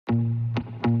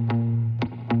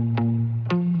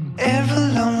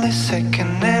every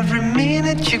second, every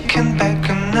minute you can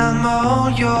beckon, I'm all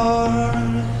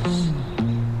yours.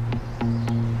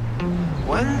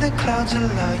 When the clouds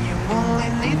align, you only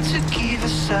need to give a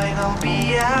sign, I'll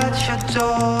be at your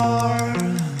door.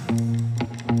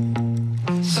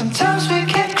 Sometimes we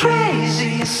get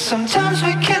crazy, sometimes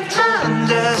we can't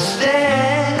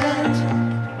understand.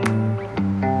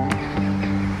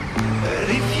 But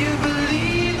if you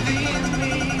believe in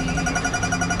me,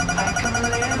 I can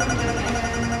lend a hand.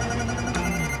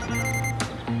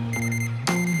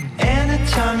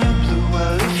 Anytime you're blue,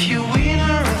 well, if you win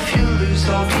or if you lose,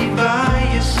 I'll be by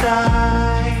your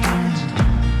side.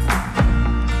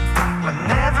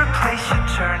 Whenever place you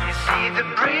turn, you see the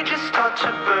bridges start to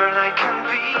burn, I can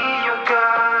be